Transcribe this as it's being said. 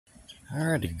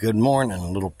Alrighty, good morning.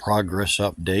 A little progress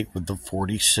update with the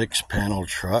 46 panel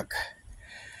truck.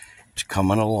 It's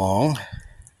coming along.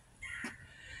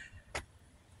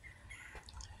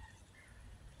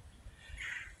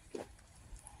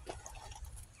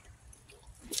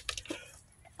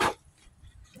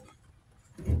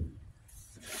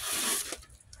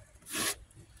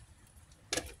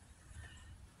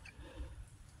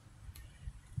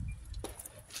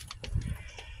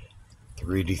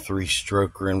 .3D3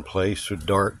 stroker in place with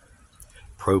dark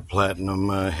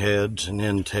proplatinum heads and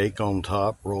intake on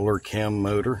top, roller cam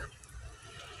motor.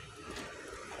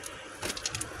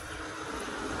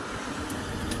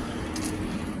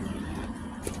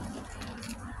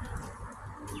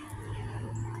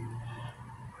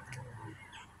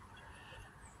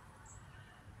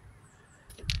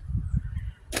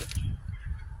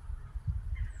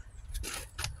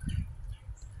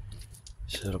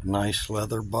 Set of nice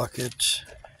leather buckets.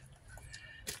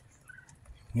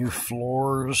 New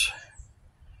floors,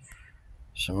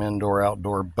 some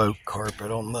indoor-outdoor boat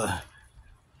carpet on the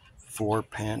floor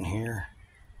pan here.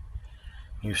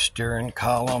 New steering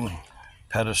column,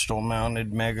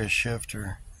 pedestal-mounted mega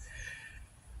shifter,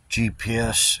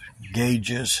 GPS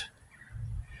gauges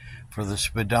for the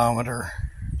speedometer,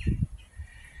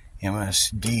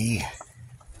 MSD,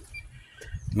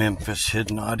 Memphis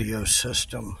hidden audio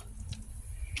system.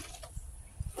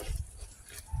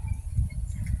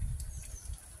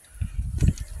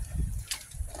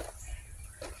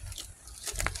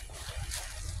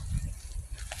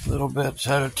 Little bits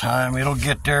at a time, it'll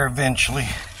get there eventually.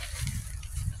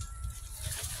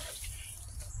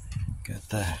 Got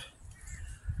the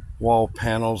wall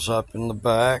panels up in the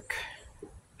back,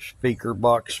 speaker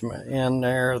box in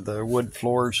there, the wood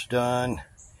floor's done.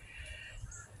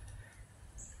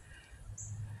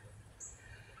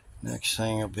 Next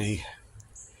thing will be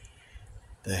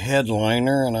the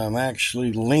headliner, and I'm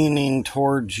actually leaning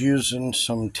towards using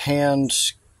some tan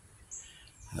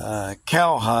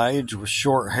cowhides with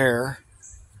short hair,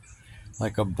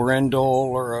 like a brindle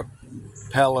or a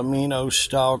palomino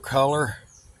style color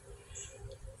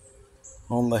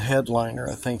on the headliner.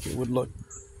 I think it would look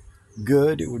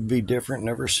good. It would be different.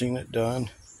 Never seen it done.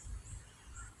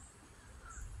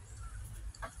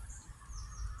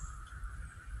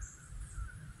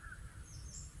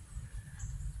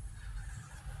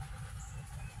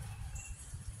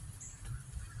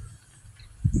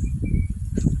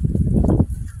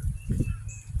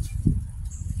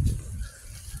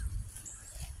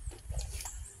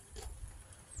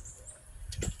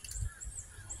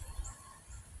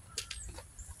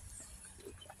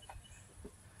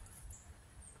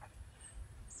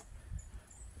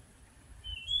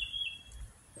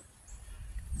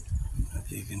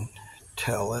 You can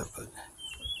tell it, but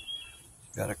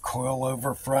got a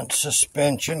coilover front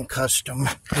suspension, custom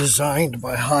designed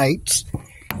by Heidi.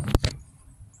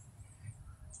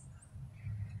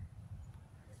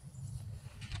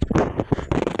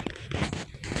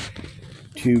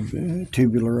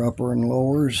 Tubular upper and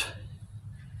lowers.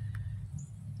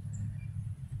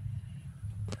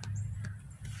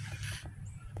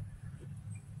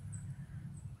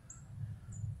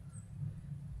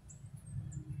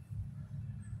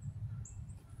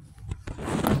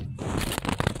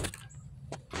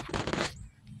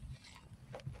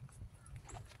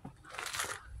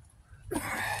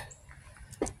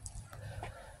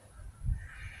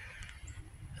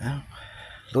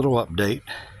 Little update.